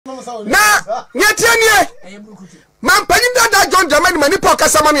Na nyetianie. Mampani dada John Dramani manipo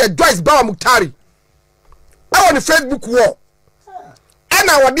kasama me Joyce Bawa Muktari. Awo ni Facebook wall.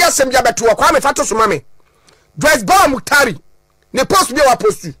 Ena wadi asem bia beto wo kwa me fato so mame. Joyce Bawa Muktari. Ne post bi wa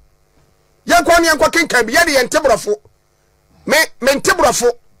postu. Yankwa kenkan bi ye de yentebrofo. Me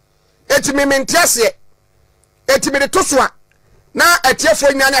ntebrofo. Eti me ntiase. Eti me de tosoa. Na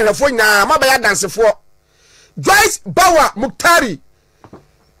etiefo nya na hwefo nya mabaya dansefo. Joyce Bawa Muktari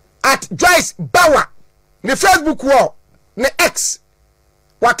at Joyce Bawa ne Facebook wall ne X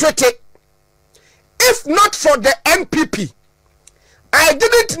wa Twitter. If not for the NPP, I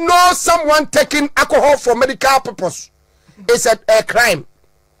didn't know someone taking alcohol for medical purpose is a crime.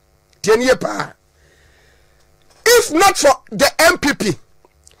 If not for the NPP,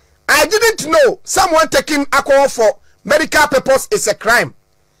 I didn't know someone taking alcohol for medical purpose is a crime.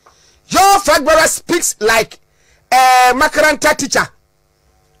 Your Fagbara speaks like a Makaranta teacher.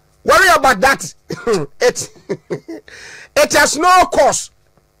 Worry about that. It has no cause.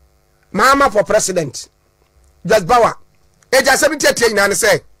 Mahama for president. Just Bawa. It has 78 and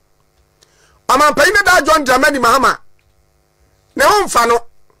say. I'm paying that John Dramani Mahama. No fano.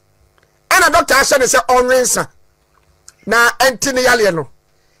 And a doctor Ashanti say on rinsa. Na Antini Alieno.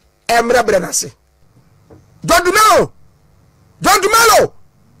 Emra Brenasi. John Dumelo. John Dumelo.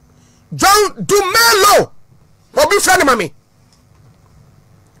 John Dumelo. Obi friend mami.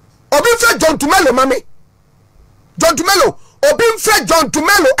 Obi friend John Dumelo mami. John Dumelo. Obi friend John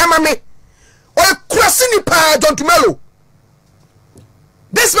Dumelo mami. O krasini pa John Dumelo.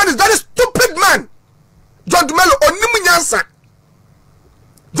 This man is very stupid man. John Dumelo onimu nyansa.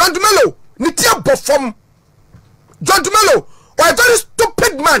 John Dumelo nitia bofom. John Dumelo o a very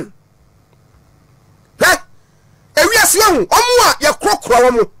stupid man. Eh? Ewi asiahu omwa ya krokro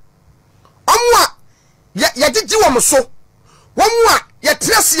womu. Omwa ya jiji wo so wonwa ya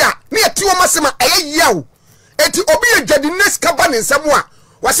tresia na ya ti wo masema ayayiawo eti obi ye dwadines kaba ne nsem a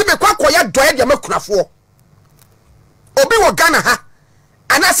wase me kwakoya doye de makunafo obi wo Ghana ha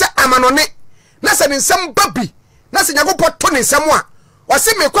anase amanone na se ne nsem babi na se nyagopo to ne nsem a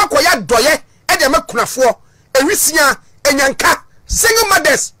wase me kwakoya doye e de makunafo ewisia enyanka single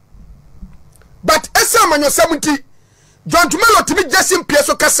mothers but esa manyo 70 John Dumelo timi jesim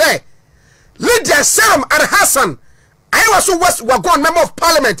pieso kase Lydia Sam and Hassan, I was so West Wagon member of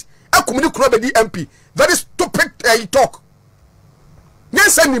parliament. I community club the MP. Very stupid talk.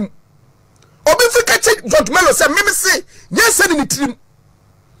 Yes, send him. Obi fika check John Dumelo say me say yes send him trim.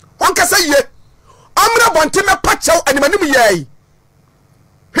 One can say ye. Amra bonte me pachow and manim ye.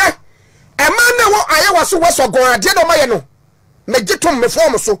 He. A man na wo I was so West Wagon ade no maye no. Me gitom me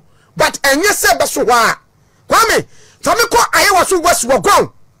form so. But enye say be so wa. Kwame, so me ko I was so West Wagon.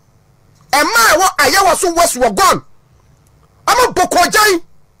 And my what I was so West Wagon. I'm a Bokojan.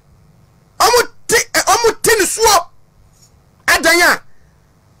 I'm a tin swap. Adanya.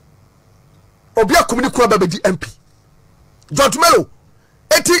 Obia community club by the MP. John Dumelo.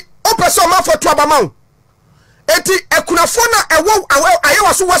 Eti opeso ma for twabamau. Eti ekunafona ewo I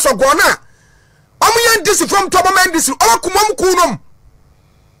was so West Wagon. Omu NDC from twabamau NDC. Owa kumam kunum.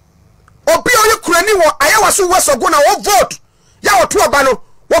 Obi oye kurani wo I was so West Wagon o vote. Ya o twabano.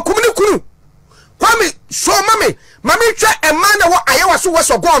 Wakumini kunu kwami so mami twa emana wo ayewa so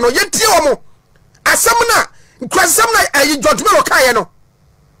weso go no yentie omo asem na nkwasem na ayi John Dumelo kaye no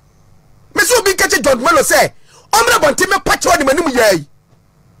me so bi kache John Dumelo say omre bonte me pache woni manim yayi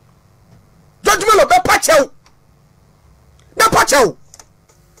John Dumelo be pache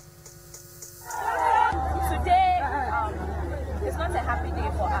Today is not a happy day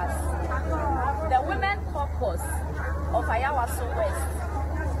for us. The women caucus of Ayawaso West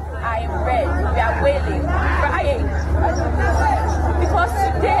are in red. We are wailing, crying. Because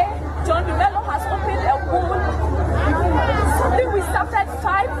today, John Dumelo has opened a wound. Something we started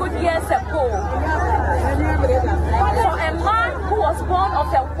 5 good years ago. For a man who was born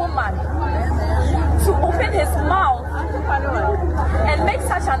of a woman to open his mouth and make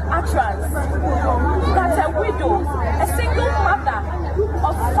such an utterance that a widow, a single mother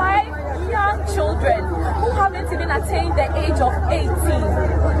of 5 young children who haven't even attained the age of 18.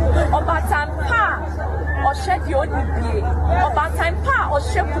 Obatampa or shed your nibie. Obatampa or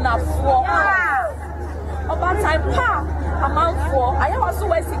shepuna for. Obatampa amount for. I was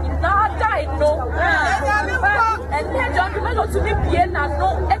always singing nada no. And then John Dumelo to be piena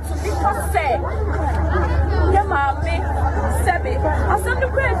no et to be say. Yamame sebe. Asem the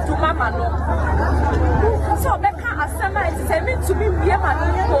to mama no. So Becca Asema it is meant to be piema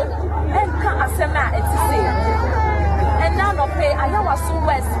no. And can Asema it is and now no pay Ayawaso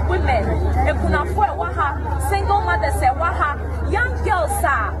West women. Ekunafo waha single mothers waha young girls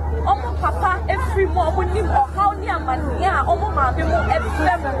omunim or how near mania or mamma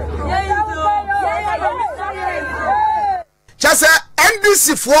just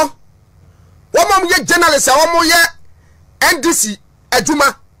NDC for one more journalist, one more year NDC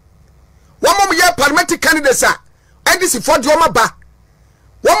Ajuma. One more year parliamentary candidates are NDC for Joma Ba.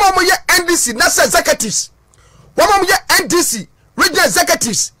 One more year NDC national executives. One more year NDC regional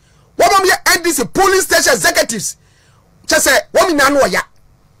executives. One more year NDC polling station executives. Just say woman ya.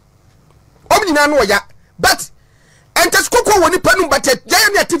 Woman ya. But and just cocoa when you panu but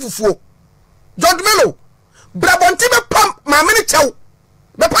giant atifu. John Dumelo. Brabonti be pump my mini chow.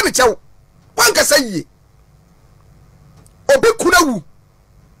 Be pani chow. One can say ye. Obi kunawu.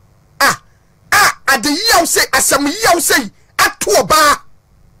 At the year say, as some year say, at 2 bar.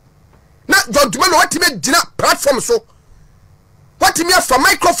 Not John Dumelo, what he made dinner platform so. What he made for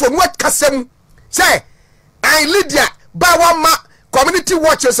microphone, what Kassem say, I Lydia, Bawama, community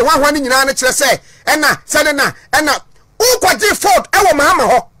watchers, and one in an say, and na, Sadana, and na, Okwaji Ford, our Mahama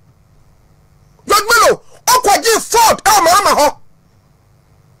ho. John Dumelo, Okwaji Ford, our Mahama ho.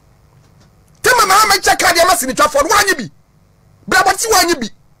 Tema Mahama Chaka, the Massini Trafford, one you be. Brabati one you be.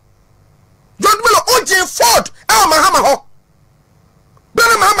 John Dumelo OJ Ford our Mahama ho.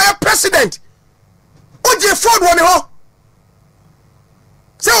 Brother Mahama president. OJ Ford one ho.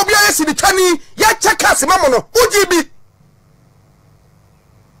 Say obi ayesi di twani ya chaka se mamono OJB.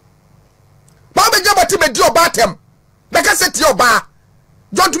 Ba be jabati be di oba tem. Be ka se ti oba.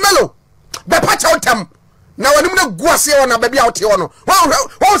 John Dumelo be pa cha otem. Na wani mu na guase wona ba bia wote wono.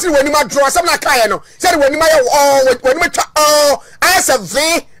 Won si wani ma draw asem na kae no. Say wani ma ye wani ma twa ayese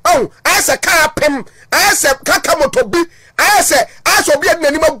v oh, I say carpem, I say kakamotobi, I say obi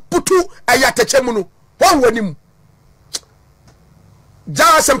anima butu ayatechemunu. One wanim.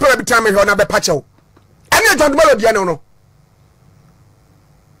 Ja sempe bi time he na be pacho. Ani John Dumelo dia no.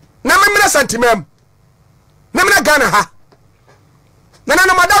 Na memra santimam. Na memra Ghana ha. Na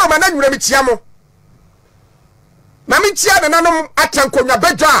madaro ma na nwura mi tia mo. Na mi tia na nanom atankonwa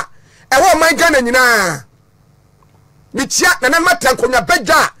bedwa e wo man Ghana nyina. Mitia na matankonya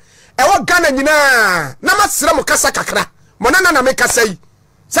bedwa ewo Ghana nyina na masira mo kasa kakra monana na mekasa yi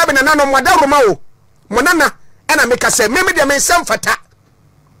sabe na nanom wadaro ma wo monana ana mekasa meme de mensam fata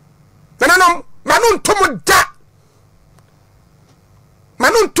na nanom manu ntomo da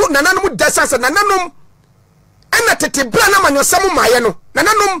manu nto na nanom da sansa na nanom ana tete bra na manyosam maye no na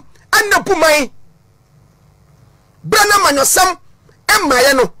nanom ana pumai bra na manyosam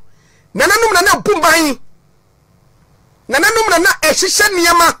emaye no na nanom na pumai nananum na ehihye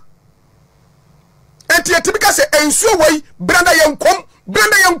niema enti etibika se ensuo wei branda yenkom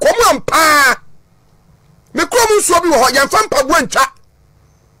ampa me krom nsuo bi wo ho yemfa mpaboa ntwa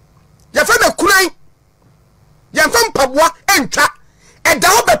yefa na kuran yemfa mpaboa entwa eda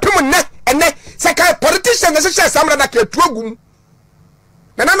ho bepem ne ene se kai politician na se samra na ka tuagum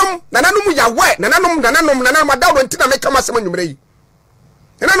nananum ya we nananum adaro ntina me kama sema nwumre yi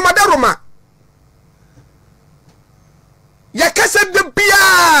nananum adaro ma yakase de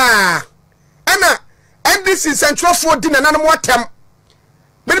bia ana NDC central for dinner na mo atem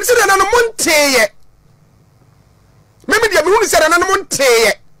me se na no monteye me dia me hu se na no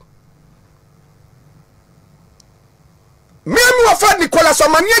monteye me wa fa Nicolas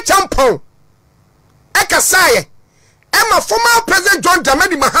Omanie champon ekasaye ema former president John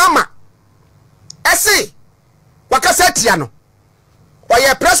Dramani Mahama ese wakasa tia no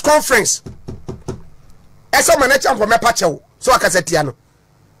oye press conference eso manager for me pachewo so akasa tia no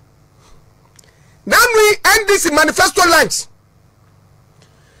namri NDC manifesto launch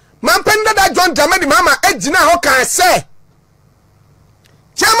mampenda da John Dramani Mahama ejina ho kan say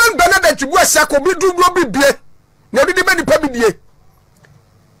chairman Benedict Buasako bi dubro bibie na odidi be nipa bidie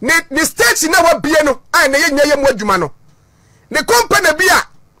ni state na wa bie no ai na ye mu adwuma no ne company bia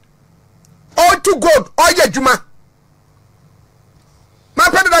all to gold all ye adwuma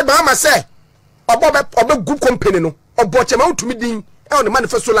mampenda da Mahama say obo group company no obo chema utumi din e on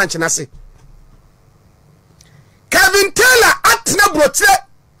manifesto launch na se Kevin Taylor atna brotre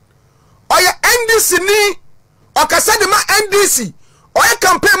oya NDC ni okasa de ma NDC oya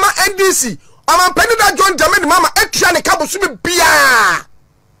campaign ma NDC o man peni da John Dramani Mahama etua ne kabo so bia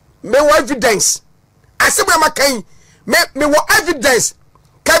me wo evidence asebwe makan me wo evidence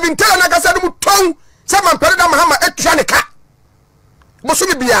Kevin Taylor na kasa de mu ton se man peni da Mahama etua ne ka bo so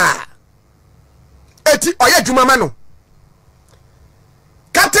bia eti oya dwuma ma no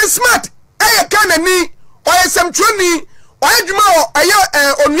Captain Smart Ghana ni oya semtwani oya dwuma o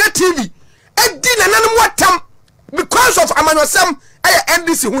onua TV edi nananum watam because of amanyosam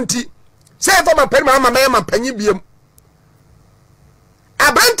NDC hunti say for man pema ma panyi biem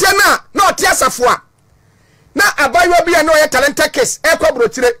abante na otia safo a na abayo bia no ye talented case e kwa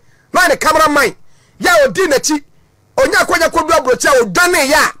brochire no ne cameraman ya odi na chi onya kwanya kodu abrochire o dwane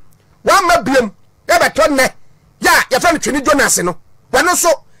ya wa ma biem e beto ne ya ya fa no twini Jonas no wano so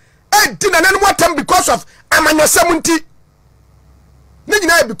e di na nanu atam because of amanyosam nti ne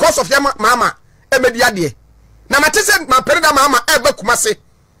nyina because of ya mama e medi ade na matese ma perida mama e ba kumase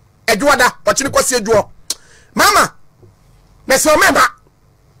edwada ochini kwase edwo mama na se o meba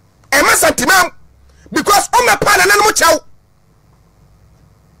e ma santimam because o me pa na nanu chaw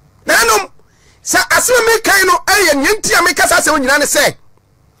nanum sa asema me kan no eye nyanti a me kasa se onyina ne se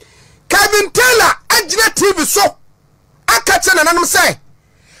Kevin Taylor agina TV so akache na nanum se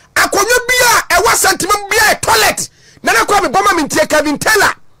akonyo bia e wa santimam bia e toilet na na kwa me boma mintie Kevin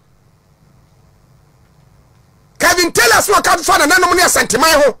Taylor so ka fa na nanum ne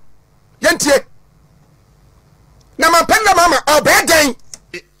santimam ho yentie na mapenda mama obeden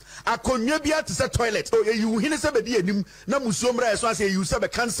akonwa bia te se toilet o you hine se be de anim na musuomra eso ase you se be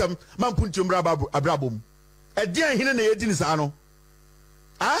kansam mampuntumra abrabom ede hine na yedi ni sa no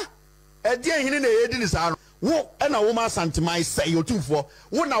ede hine na yedi ni sa no wo na wo ma santemai se yotumfo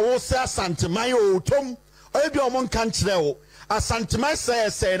wo na wo se santemai o tom o bia o mon kan kire wo asantemai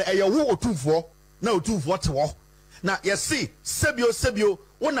se na eye wo otumfo na otumfo te wo na yesi sebio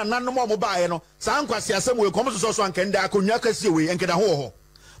wo na nanom o mo baaye no sa nkwase asem we kom so anka nda akonwa kase we enkeda ho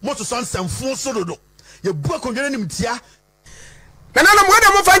moto son semfo so dodo ye bu akonwa nim tia na nanom wo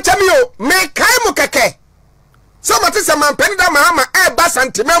da mo fa nchami o me kai mu keke so matese mampeni da Mahama e ba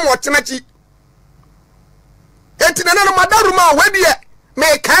santemam o chenachi enti na nanom adaruma we de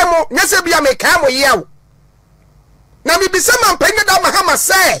me kai mu nyese bia me kai mu yew na bibisa mampeni da Mahama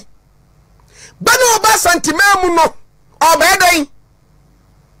se bana oba santimam no obedan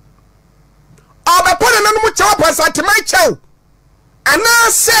obepona nanom chawa pa santimai chaw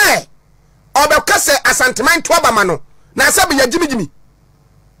ana se obekase asantimai to aba ma no na asabe ya jimijimi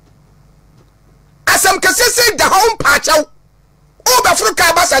asam kasese da hom pa chaw obefuru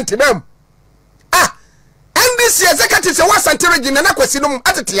ka ba santimam NDC executive se wa santiregi na kwasi no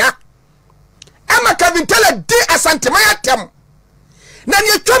atetea ama Kevin Taylor di asantimai atem na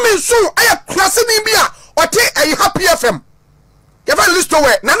ne twemi nso aya krase ni bia ote ayi happy FM ye fa list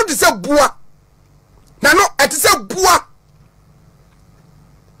we na no dise bua na no etise bua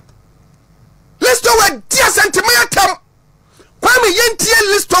list we dia santimai atem kwa me yentie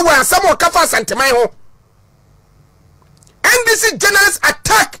list we asam o kafa santimai ho NDC journalist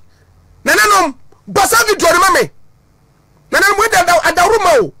attack na nanom bosa video mame na nanom we da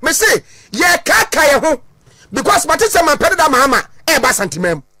adaruma o me say ye kaka ye ho because matese man perida Mahama e ba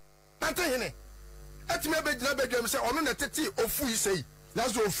santimam ante hene etime be gina be dwam se ono na tete ofu yi sei na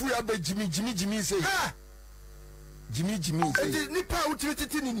so ofu ya be jimi sei jimi enti nipa utiri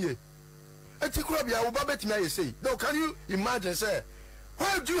tete ni nie enti kura bia wo ba betime aye sei now can you imagine say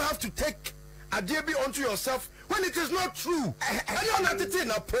why do you have to take a debi onto yourself when it is not true and you not tete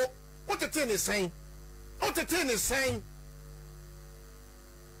na po what tete is saying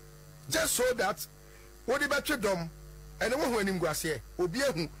just so that what the battery dom and wo hu animguase obi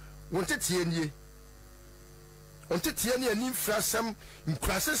ehu wonte tie nie ani frasam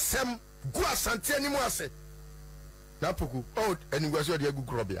nkrase sem gu asante ani mu ase na poku oh animguase odi agu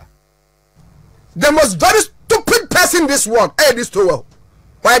krobia. The most very stupid person in this world this to well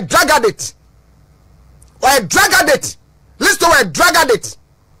why drag it listen to why drag it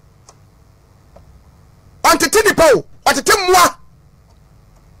ontete di po otete moa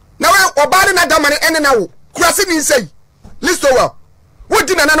na we obade na damane ene na wo krase ni sei listen well what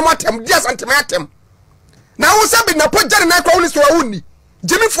did nana matem dia santimatem na wo sabi na pojare na kwa listen well woni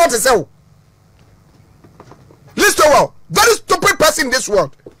Jimmy Fort say listen well very stupid person in this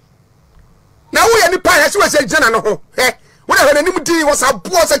world na wo ya ni pa hese we say jana no ho wo na hwe ni di was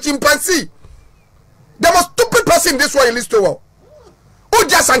abo sa chimpanzee the most stupid person in this world listen well o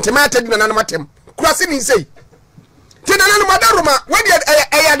dia santimatem na nana matem krase ni sei tinana madaruma we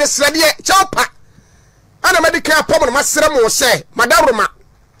dia de srade chawpa ana medical problem masere mo se madaruma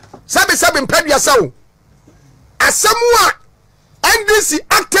sabi mpadua sawo asamua NDC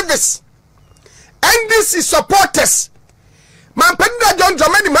activists NDC supporters mampenda John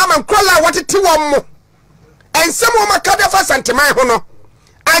Dramani mama nkola watete won mo ensem wo makada fa santemai ho no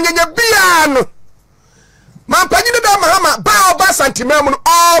anyanya bia no mampanyine da Mahama ba oba santemai mu no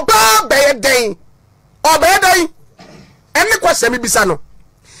oba beyeden enne kwasemi bisa no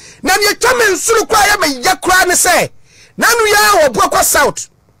na ne twame nsuru kwa ya me yakura ne se nanu ya obu kwa south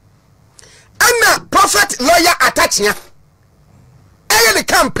ana prophet lawyer attachia the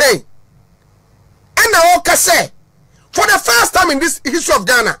campaign ana o ka say for the first time in this history of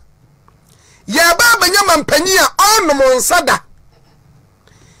Ghana ye ba banyama mpanyi a onom nsada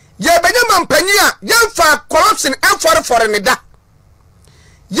ye banyama mpanyi a yemfa corruption enfor ne da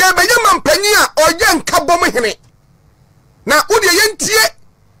ye banyama mpanyi a oye nkabom hene na udi yentie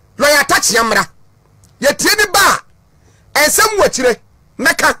loya tachi amra ye tie ni ba ensem wachire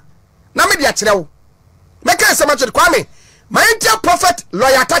meka na me dia kire wo meka ensem achire kwame my dear prophet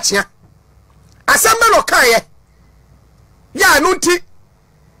loya tachi asem me no kan ye ya nunti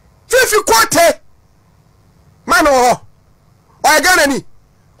fifi kote mano ho o gana ni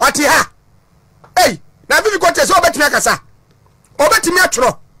oti ha hey na fifi kote so obetimi akasa obetimi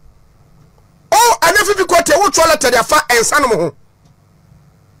atro o ana fifi kote wo tro letter dia fa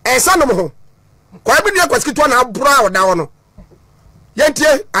ensanom ho kwa bi ne kwaskito na abura oda wo no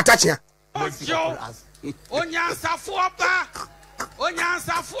yentie atachia onyansafo oba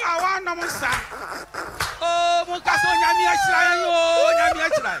onyansafo awanom sa o mo ka so nyame ahira yo nyame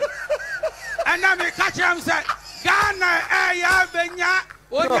ahira ana me ka chem se Ghana ya benya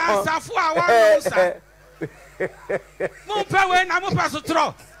onyansafo awanom sa mo pe we na mo pa so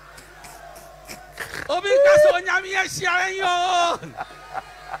tro obi ka so nyame ahira yo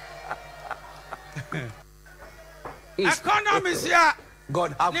economics ya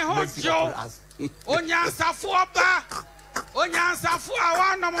God have mercy on us. Onyansafo oba onyansafo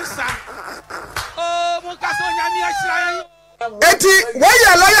awanom sa o mo ka so nyame ahira yo eti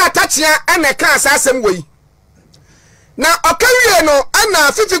waya lawyer atachia ene ka asasem wei na okawie no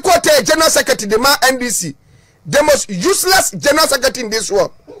ana fifi kote general secretary de ma NDC the most useless general secretary in this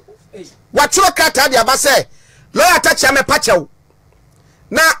world watro kata dia ba say lawyer atachia me pachew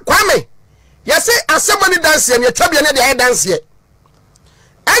na kwame yesi asemani dance ye twabia ne de dance ye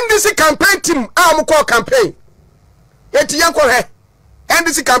NDC campaign team am call campaign eti yanko he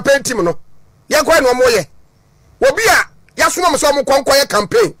NDC campaign team no yanko no mo ye obi a yaso mo so mo konko ye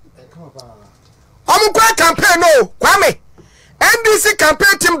campaign campaign no kwame NDC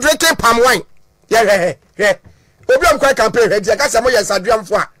campaign team drinking palm wine yeah obi am kwa campaign he dia ka se mo ye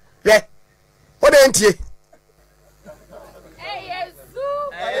saduamfo a he o de ntie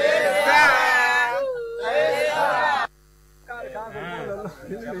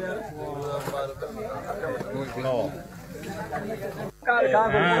No.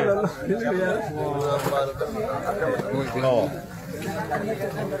 No.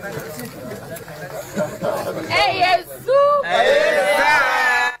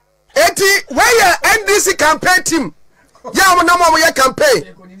 Eti where NDC campaign team ya mo na mo ye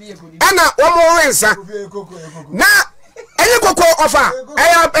campaign ana wo mo wensa na enye koko ofa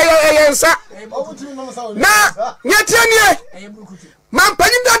eyensa na nyetianie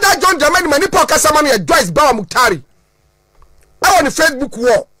mampani dada John Dramani mani po kasama no Joyce Bawa Muktari awo ni Facebook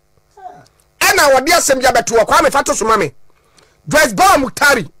wo ana wode asem bia beto wo kwa me fato so mame Joyce Bawa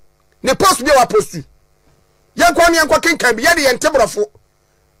Muktari ne post bi wa postu yankwa ne yankwa kenkan bi ye de yentebrofo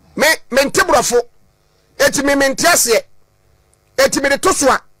me ntebrofo eti me ntiase eti me de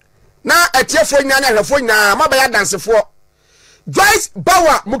tosoa na etiefo nya na hwefo nya mabaya dansefo Joyce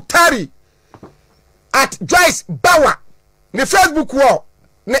Bawa Muktari at Joyce Bawa ne Facebook wall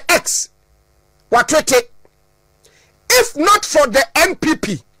ne X wa Twitter. If not for the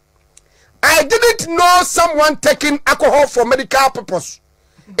NPP, I didn't know someone taking alcohol for medical purpose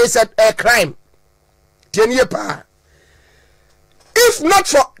is a crime. If not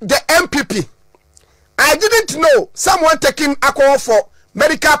for the NPP, I didn't know someone taking alcohol for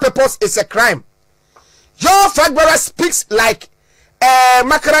medical purpose is a crime. Your Fagbara speaks like a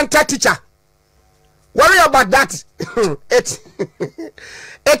Makaranta teacher. Worry about that.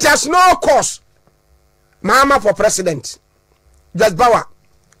 It has no cause. Mahama for president. Just Bawa.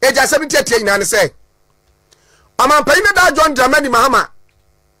 It has 78 and say. I'm paying that John Dramani Mahama.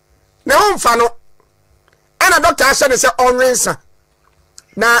 Ne fano. And a doctor Ashanti say on rinsa.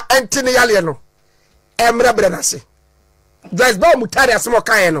 Na entini yalieno. Emra brenasi. Just Bawa Mutari asimo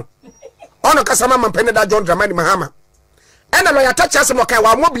kayeno. Ono kasama mampene that John Dramani Mahama. And a lawyer touch asimo kay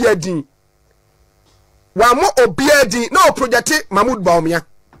wa mo biadi. Wa mo obiadi no project Mahmoud Baumia.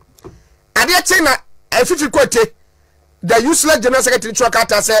 Ade chena efifi kote the useless general secretary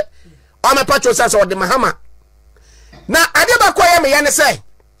Chokata say o me patcho say so de Mahama. Na ade ba kwa ya me ya ne say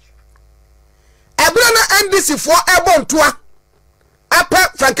ebra na NDC for ebontoa apa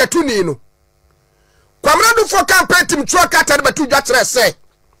frankatuni no. Kwamradu for campaign team Chokata de batu dwatre say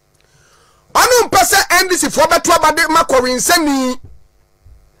onu mpese NDC for beto abade makori nsani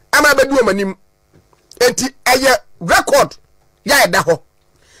ama bedu omanim. Enti eye record ya eda ho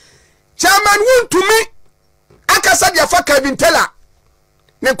chairman won to me akasa dia fa Kevin Teller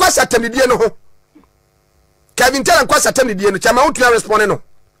ne kwasa tamidie no ho Kevin Teller kwasa tamidie no chairman won to respond no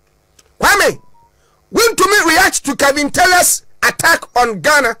kwame When to me react to Kevin Taylor's attack on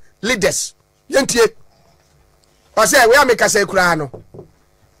Ghana leaders. Yentie. I say we are make us say kurano.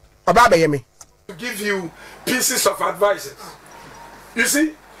 Obaba yemi. To give you pieces of advice. You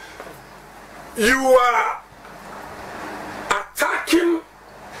see, you are attacking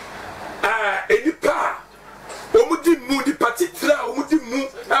any power. Omudi mu di particular omudi mu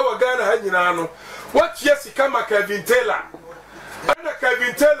our Ghana hanyina no. What yes he come Kevin Taylor. And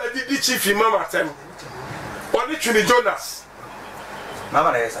Kevin Taylor did the chief imam at him. Only Trini Jonas.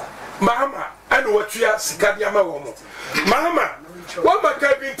 Mama Nessa. Mahama, and what you are Sikadiama Womo. Mahama, what my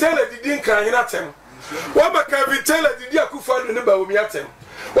Kevin Taylor didn't carry at him. What my Kevin Taylor did Yakufa in the Baumiatem.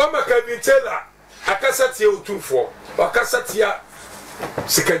 What my Kevin Taylor, a Cassatia 24, or Cassatia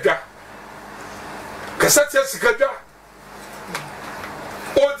Sikada. Cassatia Sikada.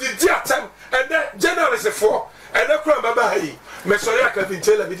 Or the Diatam, and then General is a 4, and a crumb Babahi. Mesoya Kevin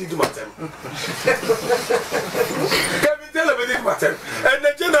Taylor did matter. Kevin Taylor did matter. And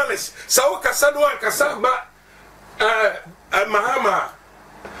the journalist, Sao Casanova Casamba Mahama.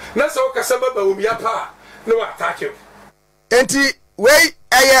 Naso Casaba Umiapa. No attack you. Enti we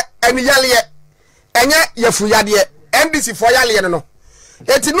eni yale enye yefuyade NDC for yale no.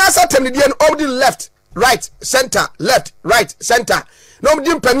 Enti no asatem de all the left, right, center, left, right, center. No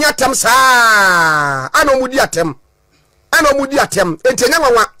mudi mpani atem saa. Ano mudi atem. Ano mudi atem. Enti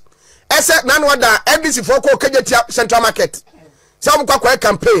nyanwa ese nanu wada NDC for ko kejetia Central Market. Some kwa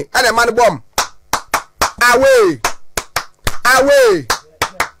campaign and a man bomb. Away.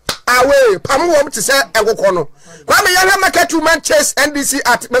 Pamu wom to say egoko no. Kwa me yana market to man chase NDC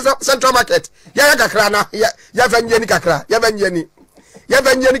at Central Market. Ya kakra na ya vanyeni kakra. Ya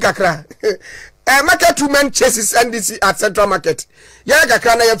vanyeni kakra. Market to man chases NDC at Central Market. Ya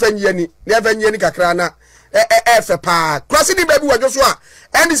kakra na ya vanyeni kakra na pa. Crossing the baby wa Joshua.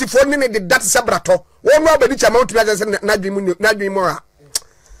 NDC for ni de that sabrato. One more bedi chama to na dwi mo a.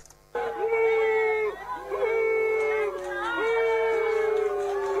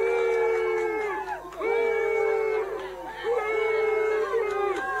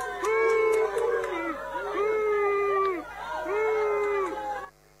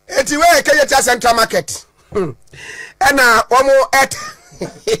 Eti we kayeta Central Market. And omo at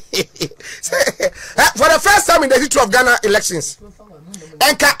for the first time in the history of Ghana elections.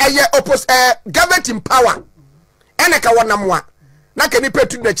 Enka government in power. Eneka wanamwa. Na keni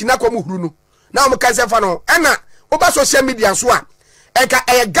petu na china kwa muhuru no. Na omo kan sefa no. Ena oba social media so a.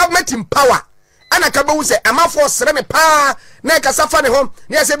 Enka government in power. Ana ka be wu se amafo sere me pa na enka safa ne ho.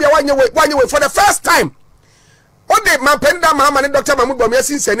 Na se bia wanye we for the first time. Ode mapenda Mahama ne Dr. Mahmoud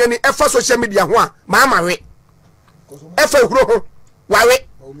Bomiasi nsene ni efa social media ho a Mahama we. Efa huro ho. Wawe.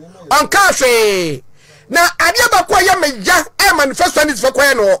 Onka hwe. Na ade bakwa ya meja manifesto ni for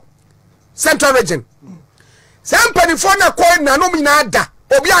kwa no Central Region. Sampani for na kwa na no mi na ada.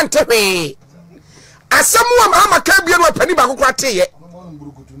 Obi ante hwe. Asamu Mahama ka bia no pani ba kokora teye.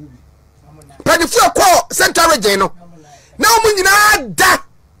 Pani fu kwa Central Region no. Na omu nyina ada.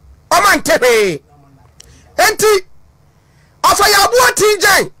 O man te hwe. Enti ofa ya bo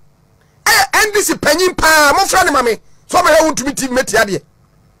tinjan NDC panyin pa mo fra ne mame so ma hewu ntumi team meti ade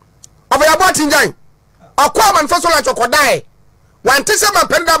ofa ya bo tinjan akwa man faso la chokodai wante se ma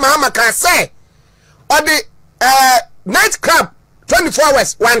penda Mahama ka say o the night club 24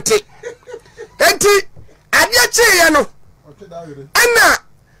 hours wante enti ade chi ye no ana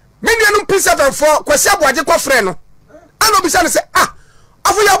medianum P74 kwasi aboaje kwa frɛ no ana obisa ne se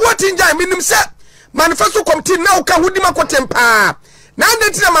ofa ya bo tinjan minim se manifesto committee na uka hudima kotempa na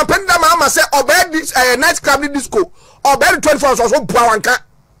ndeti na mapenda Mahama se obedi night club disco obedi 24 hours so bua wanka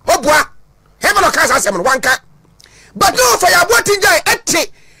obua heaven of casa asem wanka but no for ya boti njai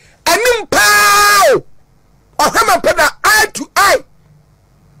eti enim pao ohama peda eye to eye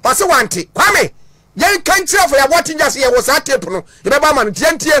wase wanti kwame yen kanchira for ya boti njai se ye wo sa tape no ye beba ma no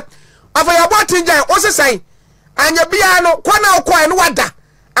tientie for ya boti njai o se sai anya bia no kwana okwa no wada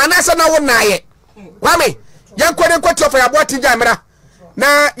anasa na wo naye Kwame, yan kwene kwati ofa ya bwati njai mera.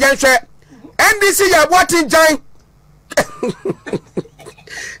 Na yan hwe NDC ya bwati njai.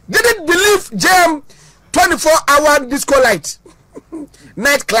 Didn't believe jam 24-hour disco light.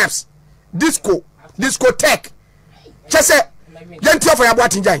 Night clubs, discotheque. Chese yan ti ofa ya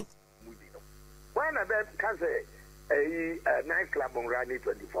bwati njai. When I can say a night club on running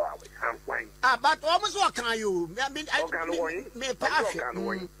 24 hours. I'm fine. But almost what can you? I mean, I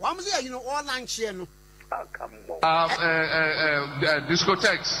almost you know all lunch here. Come on.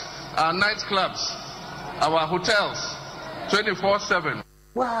 Discotheques, our nightclubs, our hotels, 24/7.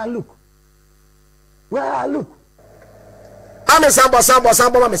 Wow, look. Wow, look. Ame sambo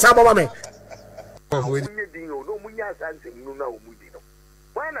mame. no munya Ashanti no na omudi no.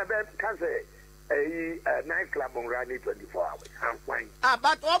 When I can say a nightclub on Rani 24 hours.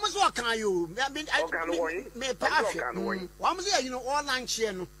 But almost what can you? I mean, I may pass. Almost, you know, all lunch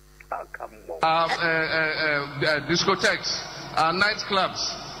here. Discotheques, our nightclubs,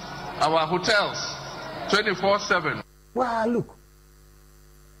 our hotels, 24/7. Wow, look.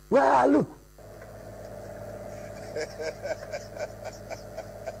 Wow, look.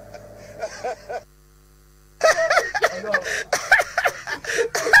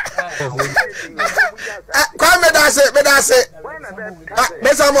 Come me that's it. Come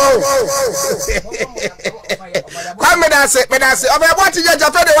me that's it. What you just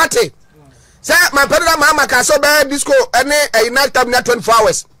after the what? Say my brother Mahama can so be disco any a night time 24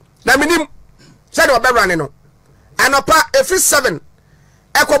 hours. Na minim say the be running no. Anopa every 7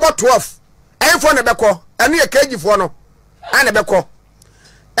 ekobo 12. Enfo ne beko ene ye kg fo no. Ane beko.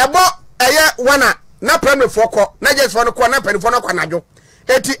 Ebo eye wana na premi fo ko na just fo no ko na premi fo no ko najo.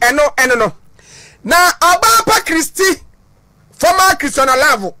 Eti eno no. Na Obapa Christy former Christian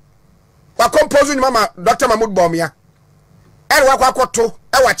Alavo wa compose ni mama Dr. Mahmoud Bomia. E wa kwa koto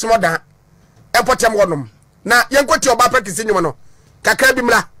e wa chimodan. E potem wonom. Na yenkoti Obapa Christy nyumo no. Kakra bi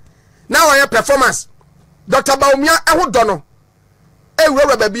mra. Na wo ye performance. Dr. Baumia e ho dono. E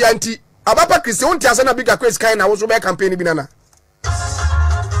wura ba bia nti Obapa Christy wonti asa na bigger quest kind na wo so be campaign bi nana.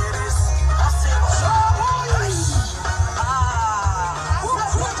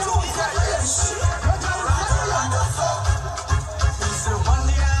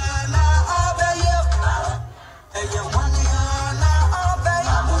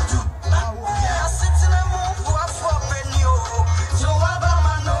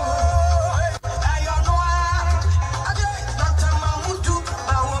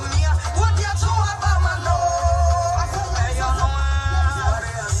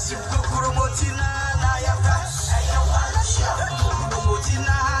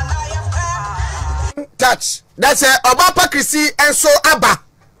 Touch. That's Obapa Christy and so Abba.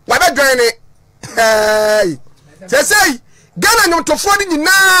 What about join it? Hey, say Ghana no to phone ni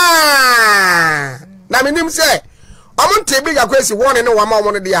na. Na me nim say Omon te big agwesi one no wama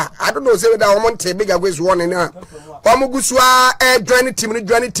omon dia. I don't know say that Omon te big agwesi one na. Omugusua join team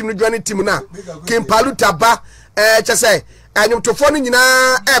na. Kimpaluta ba say anyum to phone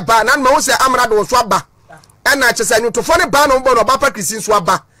nyina ba na ma wo say amrado wo so aba. E na say anyum to phone ba no bo no Obapa Christy so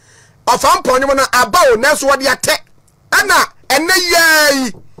aba. Ofam ponyo na aba o na so wode ate ana ene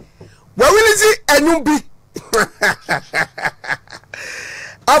yai wa wilizi anyum bi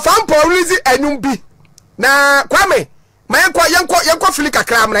ofam polizi anyum bi na kwame ma yenko fili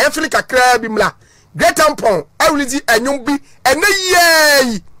kakra amna ye fili kakra bi mla great tampon awilizi anyum bi ene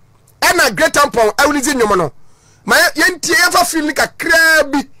yai ena great tampon awilizi nyum no ma yentie ye fa fili kakra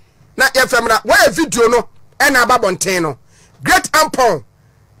bi na ye femra wa video no ena babonten no great tampon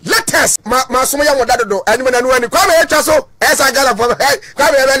latest ma so ya wodado do ani na nu ani kwa me etwa so esa gala for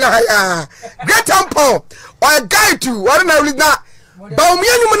kwa me na ya great tampon or guy to or na really na ba omi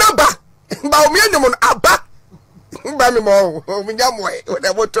anyum na ba aba ba me mo nyamo e o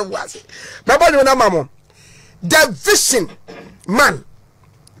da boto wase ba ba na mamo the vision man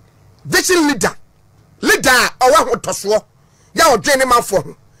vision leader owa ho toso ya odwene manfo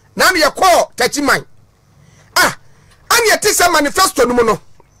ho na me ye call tachiman ani etisa manifesto no no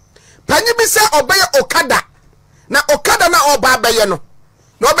panyi bi se obeye okada na okada na oba abeye no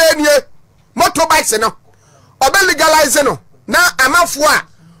na obeye nie motorbikes no obe legalize no na amafo a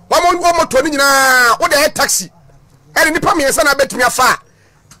wo moto ni nyina wo de taxi eri nipa me yesa na betumi afa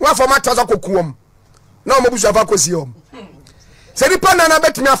wa for mata za kokuom na o mobusu afa kosiom se nipa na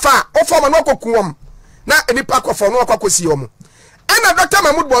betumi afa o for ma no kokuom na nipa ko for no akosiom ana Dr.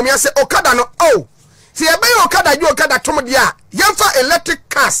 Mahmoud Bomia se okada no si ebeye okada ju okada tom dia yemfa electric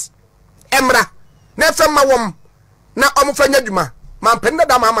cars emra na fema wom na omfanya dwuma man penda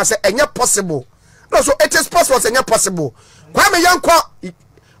da mama say enye possible no so it is possible say enye possible kwa me yanko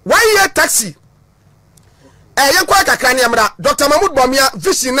 1 year taxi yanko kakra ne emra Dr. Mahmoud Bomia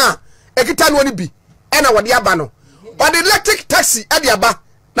vision na ekita no ni bi e na wode aba no wode electric taxi e de aba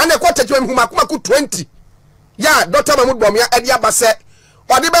na ne kwata twa huma kuma ku 20 ya Dr. Mahmoud Bomia e de aba se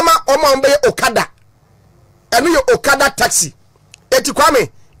wode bema omombe okada enu yo okada taxi eti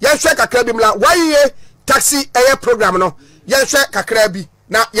kwame yenhwe kakra bi mla 1 year taxi program no yenhwe kakra bi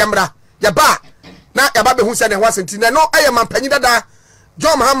na yemra yaba na yaba be hu se ne ho asenti na no mampanyi dada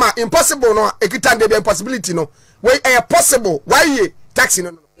John Mahama impossible no ekita de be impossibility no we possible 1 year taxi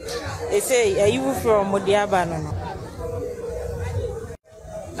no they say you from Modiaba no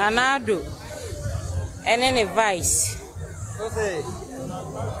Nanado and any vice okay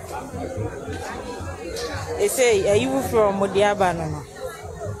They say you from Modiaba no.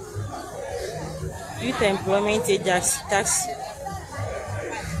 Youth employment tax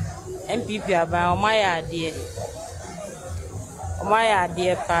MPP about my idea. My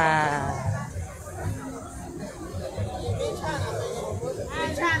idea pa.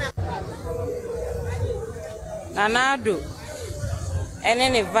 Nanado.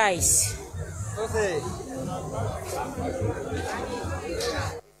 Any advice?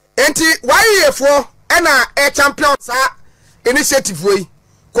 Enti why you for a champions initiative way.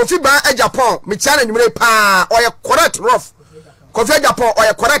 Kofi ba Japan, me challenge me pa or a correct rough. Kofi Japan or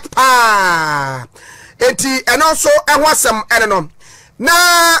a correct pa. Enti and also I want some no.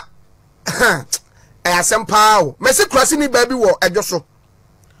 Na asem pa. Me se crossing ni baby wo ejoso.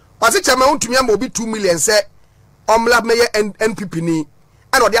 Ose chama untumi am obi 2 million say omla meye NPP ni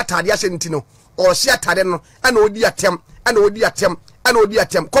ana odi atade ahye ntino o hye atade no ana odi atem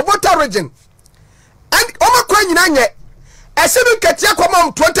Kobota region and oma kwa nyina nye esebe ketia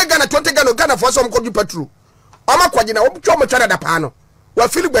kwama 20 Ghana for some kodu petrol oma kwa nyina obutwa mo twada da pa no wa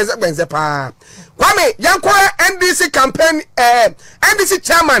fili gbenze pa kwame yanko NDC campaign NDC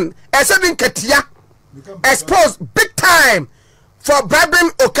chairman esebe ketia exposed big time for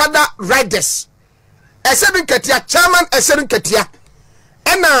bribing Okada riders esebe ketia chairman esebe ketia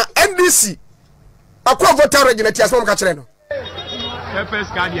ena NDC akwa voter region etia so mo ka kire no Pepes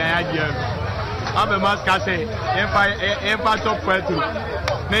card ya idea. I'm a mask say if top petrol.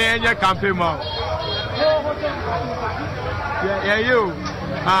 Na enye campaign ma. Yeah you.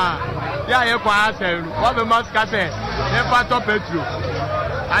 Yeah you kwa say. I'm a mask say if top petrol.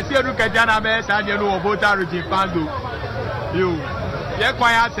 Ati edu kejana be sa de no voter region pando. You. Yeah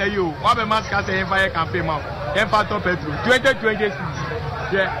kwa say you. I'm a mask say if campaign ma. If top petrol 2026.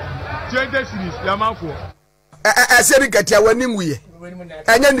 Yeah. 20 series ya mafo. Aseri katia wanim ye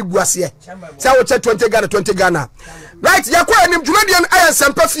anya ni guase say wo che 20 Ghana right yakwa anim dwumadian ayan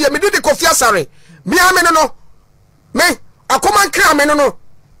sampa fie me didi Kofi Asare mi ame no me akoma nkra me no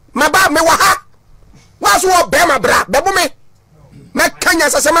maba me wa ha waso wo be ma bra bebo me kanya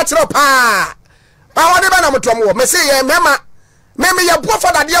sasema kire pa wode ba na motom wo me say ye mema me ye bo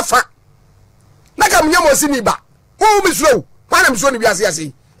for dade fa na ka mnyam osini ba wo mi suro wana mi suro ni biase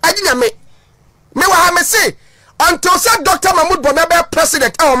ase aginya me wa ha me say until said Dr. Mahmoud Bonabe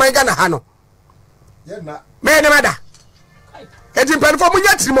president oh my Ghana hano me ne mada edi pen for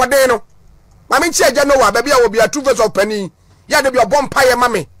munya trimode no mame nchi eje no wa ba bia wo bia two face of pani ya de bia bompaye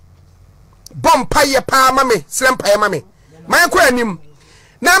mame bompaye pa mame slempaye mame man ko anim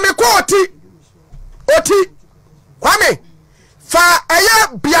na me ko oti kwame fa aya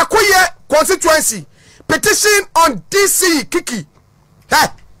bia koye constituency petition on DC Kiki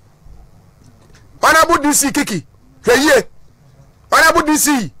Honorable DC Kiki hweye Honorable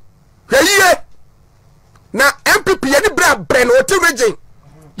DC hweye na MPP ye ni bra bre no oti region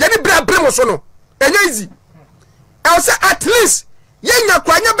ye ni bra bre mo so no enye easy I say at least ye nya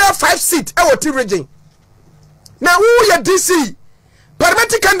kwanya be 5 seat e oti region na who ye DC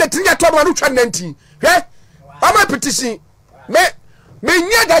parliamentary candidate nya to ba no twa 19 hwe ama petition me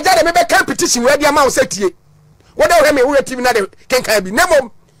nya daja me be kan petition we dia ma wo setie wo da wo me wo TV na de kenkan bi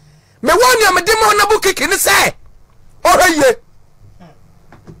nemom me woni am de mo na bukiki ni say ohye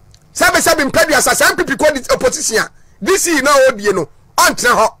sabe mpadu asasa MPP ko di opposition DC na odie no ontre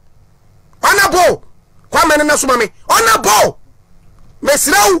ho onabo kwa mene na suma me onabo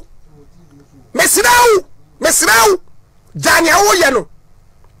mesirawu janya wo ye no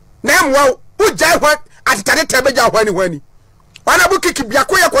na mwa ujai ho atitade tebeja ho ani onabo kiki bia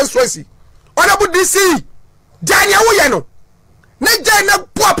ko ye constituency onabo DC janya wo ye no na jai na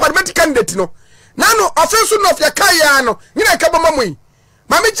poor parliamentary candidate no nano offense no of ya kaya no nyina ka bama mu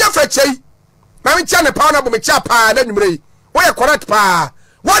mami cha frechei mami cha ne pa na bo me cha pa na nwumre wo ye correct pa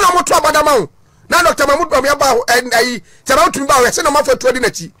wo na moto abadama wo na Dr. Mahmoud Bamia ba ai taba utumi ba wo se no mafo to di na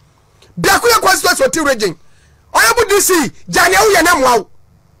chi bia ko ye constituency oti region oyabu DC jani wo ye na mwa wo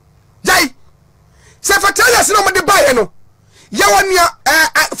jai se fataya se no mo de ba ye no ye wonia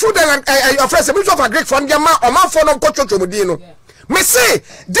food and offense ministry of agric from dia ma o mafo no nkochocho mudi no me say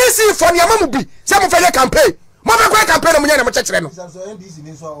DC for your mamu bi say mo feye campaign mo be kwa campaign mo nya na mo chekere no NDC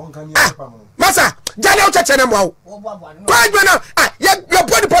ni so on kan ya pa mo masa jale o chekere mo kwa gbe na ya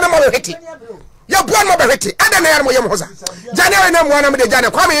body po na mo hiti ya body mo be hiti ada na ya mo yem hoza jale we na mo na me de jale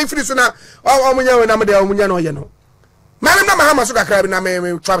kwa me ifiri so na o mo nya na me de o mo nya no ye no mama na Mahama so kakra bi na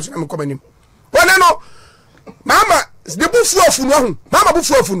me traps na me komanim wona no Mahama de bufu afunu ahu Mahama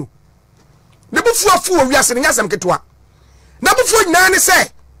bufu afunu de bufu afu o wiase ne nyasam ketwa na before nyina ne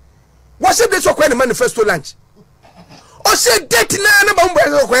say what should this okwa ne manifesto lunch o say date na ba mbo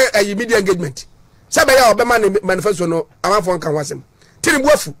ko media engagement sabe ya obema manifesto no amafo nka wasem tiri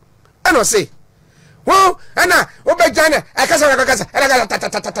buafu e no say wo ana obejane akasa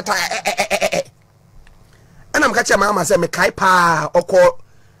ana mkache Mahama say me kai pa okọ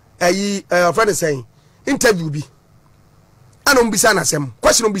friend saying interview bi ana mbisa na sem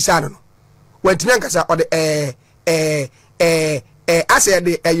question mbisa no wantimi ankasa o de ase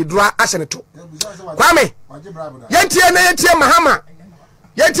de yidra ahye to kwame yentie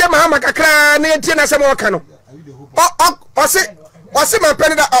Mahama kakra na yentie na sem woka no o se my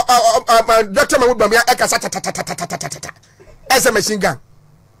pen Dr. Mahmoud Bamia ekasa ta ese machine gun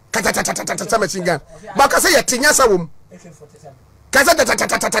ta machine gun ba ka say yetinya sa wom kasa ta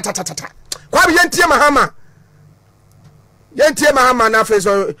kwame yentie Mahama na face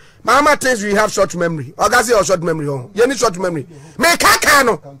Mahama thinks we have short memory. Ogazi or short memory. You need short memory. Me kaka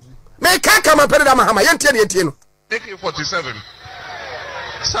no. Me kaka ma pere da Mahama. Yentie no. AK-47.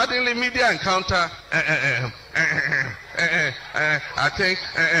 Suddenly media encounter. I think.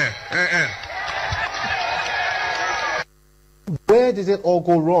 Where did it all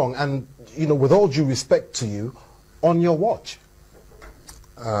go wrong? And with all due respect to you, on your watch.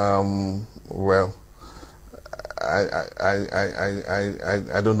 Well. I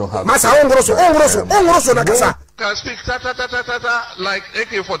don't know how. Masa ongoroso na kasa. Can speak like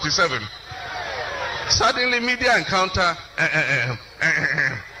AK-47. Suddenly media encounter.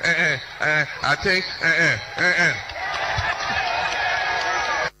 I think.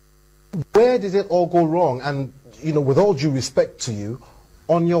 Where did it all go wrong? And with all due respect to you,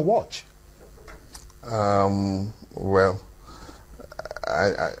 on your watch. Well.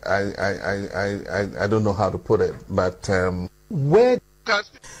 I don't know how to put it, but where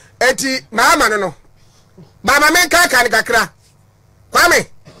eti Mahama no Baba men kaka ni kakra kwame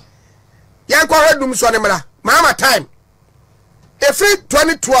yan kwa hedum so ne mra Mahama time every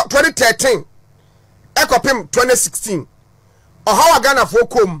 2013 ekopim 2016 ohawa Ghana fo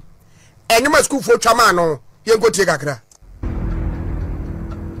kom enyuma school fo twama no yen go tie kakra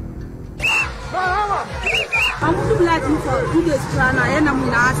I'm too glad for 2 days plan and I'm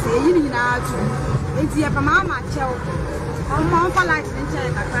not saying you know it's here for Mama Chow. I'm on for light and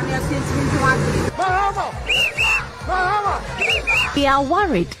check. We are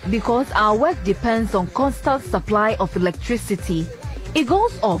worried because our work depends on constant supply of electricity. It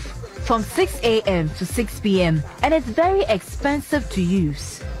goes off from 6 a.m. to 6 p.m. and it's very expensive to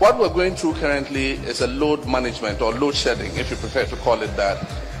use. What we're going through currently is a load management or load shedding, if you prefer to call it that,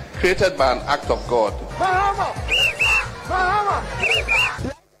 created by an act of God. Mahama!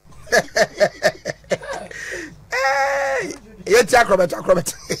 Hey! Acrobat.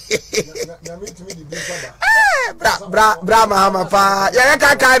 Bra Mahama pa. Ye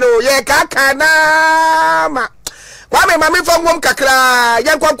kaka na. Kwame mami from wom kakra.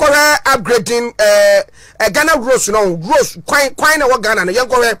 Yen kwa upgrading Ghana Rose no. Rose kwine na wa Ghana no. Yen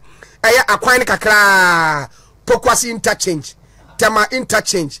kwa akwine kakra. Pokwasi interchange. Tema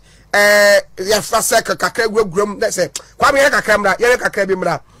interchange. Ya fasa kakra gwegrum na say kwame ye kakra mra ye kakra bi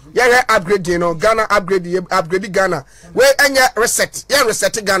mra ye upgrade no Ghana upgrade Ghana we enya reset ye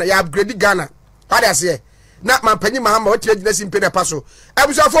reset Ghana ya upgrade Ghana what I say na mampanyi Mahama o tire gina simpe na paso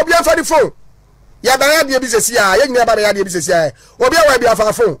abusafo bia fa di phone ya ba ya bi sesi a ye nyina ba ya bi sesi a obi a wa bi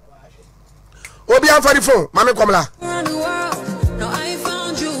afa phone obi a fa di phone mame komla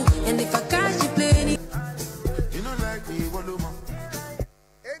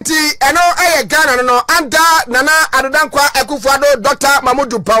ti eno aye Ghana no anda nana adodankwa Akufo-Addo Dr.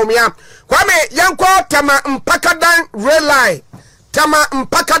 Mamudu Baumia kwame yanko tema mpakadan rail line tema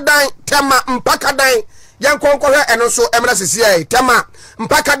mpakadan yanko nkohwe eno so emra sesia tema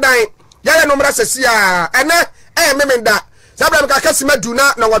mpakadan yaya no mra sesia ene memenda sabra mka kasima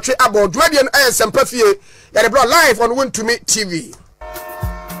duna na watwe abo dwade no sempafie ya bro live on Wontumi TV.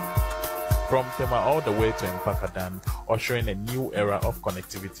 From Tema all the way to Mpakadan, ushering a new era of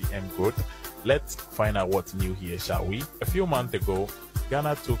connectivity and growth. Let's find out what's new here, shall we? A few months ago,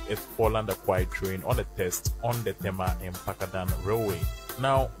 Ghana took its Poland acquired train on a test on the Tema Mpakadan railway.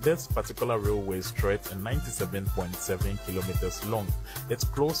 Now, this particular railway stretch is 97.7 kilometers long. It's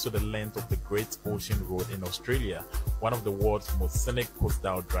close to the length of the Great Ocean Road in Australia, one of the world's most scenic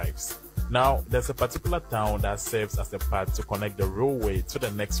coastal drives. Now, there's a particular town that serves as a path to connect the railway to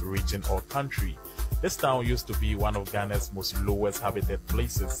the next region or country. This town used to be one of Ghana's most lowest habited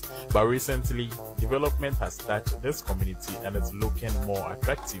places, but recently, development has touched this community and it's looking more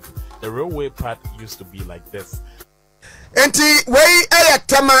attractive. The railway path used to be like this. Enti wey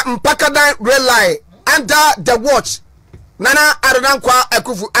Tema Mpakadan rail line under the watch Nana Adodankwa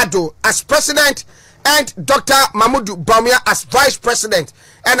Akufo-Addo as president and Dr. Mahmoud Bawumia as vice president.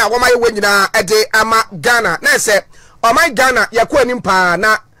 And I want my way na ede ama Ghana. Na say, oh my Ghana, yakwa nimpa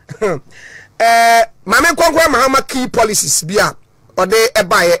na Mame Kwankwa Mahama key policies bia or de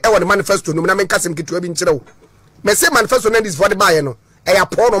ebaye e won manifesto no na men kasem kitu abi nkyere wo. Me say manifesto na this for the baye no. E ya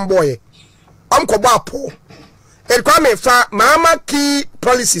Paul no boy. Kobo apo. E kwa me fa Mahama key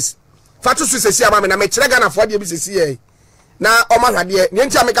policies. Fa to sesi ama me na me kyere Ghana for de bi sesi e. Na o ma hwade ne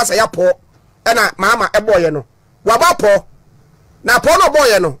ntia me kasa ya Paul e na Mahama e boy no. Wa ba Paul. Na Paul no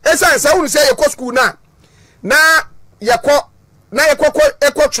boy no. E say unu say ye ko school na yakọ na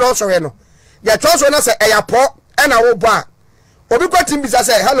ekọ tro so he no ya tro so na say eyapo e na wo ba obi kwatim bisa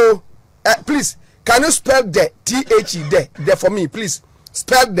say hello please can you spell the THE there for me please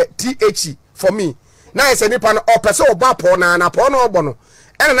spell the THE for me na say nipa no opese oba po na po no obo no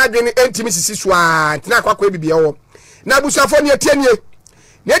e na dwe ni entimi sisi so a tina akwa bibia wo na busuafo ne atienie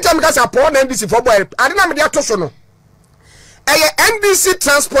ne jam ka say po na NDC for boy ade na me de ato so no eye NDC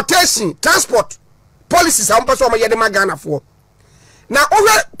transport policies am person ma yede magana for na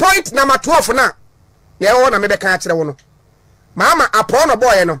over point number 12 na ye wo na me be kan akire wo no Mahama apon no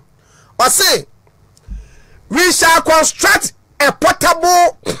boy no o say we shall construct a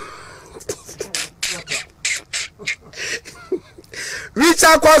portable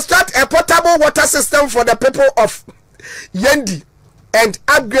water system for the people of Yendi and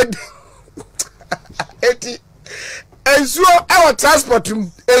upgrade ensuo our transport to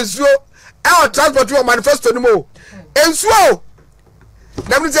manifesto no mo ensuo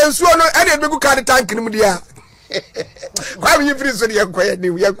dem say ensuo no e dey begu card tank ni mu dia kwa mi free so dey koye ni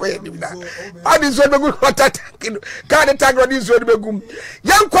na adi so begu water tank card tank ro di so dey begu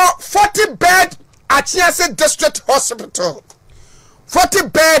yanko 40 bed Chieftaincy district hospital 40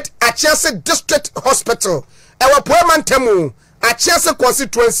 bed Chieftaincy district hospital e wa poemantemu Chieftaincy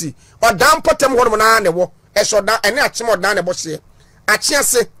constituency o dan potem ho no na ne wo e so da ene achimo dan ne bo se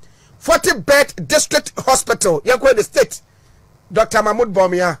Chieftaincy 40 bed district hospital yanko the state Dr. Mahmoud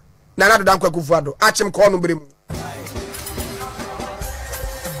Bawumia na na do dan kwaku fuado achim ko no brem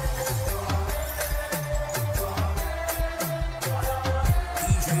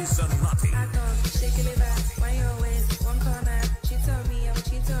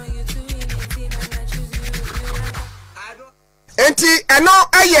enti eno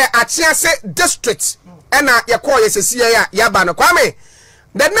aye Chieftaincy district ena yakọ yesesiye ya ba no kwame.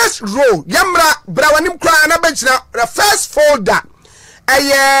 The next row, Yamra Brawanim Kra na benchna the first folder.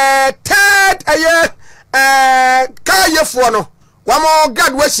 Third Kaya Fono. One more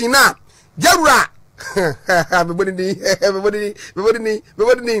God washing now. Yamra. Everybody.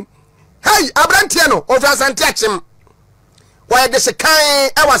 Hey, Abrantiano, over Santachim. Why the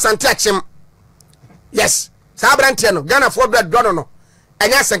Sekai, I was Santachim. Yes, Sabrantiano, Ghana for blood dono. And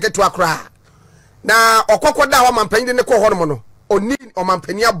yes, and get to a cry. Now, Okoko da woman painting in the Kohormono. Oni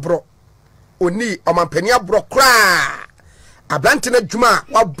omampania bro kra ablantene djuma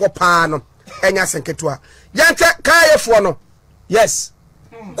wabbo pa no enya senketua yanke kayefo no yes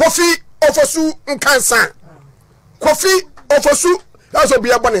Kofi Ofosu nkansa Kofi Ofosu aso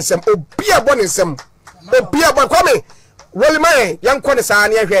bia bonensem obia bonensem obia bon kwame woliman yanko ne saa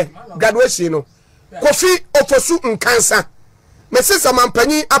ne hwe graduation no Kofi Ofosu nkansa mesesa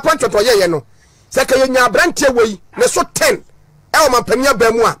mampanyi apontoto yeye no seka yenya abrantie wei ne so 10 e o mampania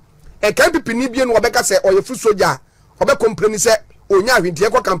ba mu a e kan pipini bie no obeka se oyefu soja obe complain se onya ahwintie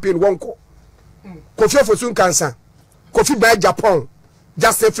kwa campaign wonko Kofi Ofosu nkansa Kofi ba Japan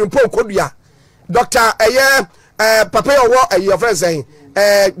just from Kodua Dr. Papa Owo your friend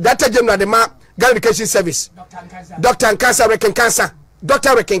Dr. General de ma Ghana Education Service Dr. Nkansa Rekin Cancer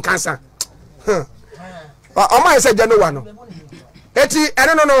Dr. Rekin Cancer o ma say January no eti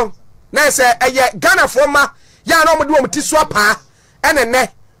eno no na say Ghana forma ya na omde omti so pa enene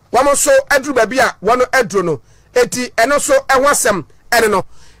womo so adru ba bia wono adru no eti eno so ehwasem ene no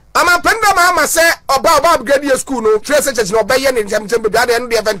ama penda Mahama say oba upgrade school no trace church no obaye ne ntemtem bia de eno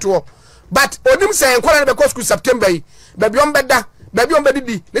de event wo but onim say enkwara ne be ko school September yi ba bi ombeda ba bi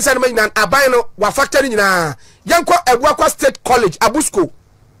ombedidi ne say no nyina aban no wa factory nyina yanko Ebuakwa State College Abusko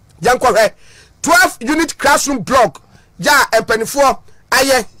yanko 12 unit classroom block ja empanifo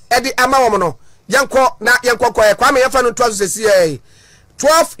aye edi ama wo no yanko na yanko ko kwame yafa no 12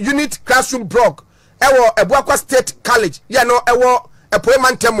 unit classroom block ewo Ebuakwa State College ya no ewo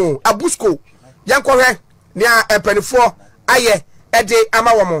Epoemantemu Abusko yanko ne empanifo aye edi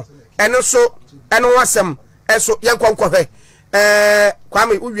ama wo eno so eno wasem eso yanko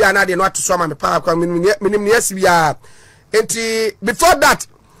kwame uwia na de no atoso ama me pa kwame minim ne asibia enti before that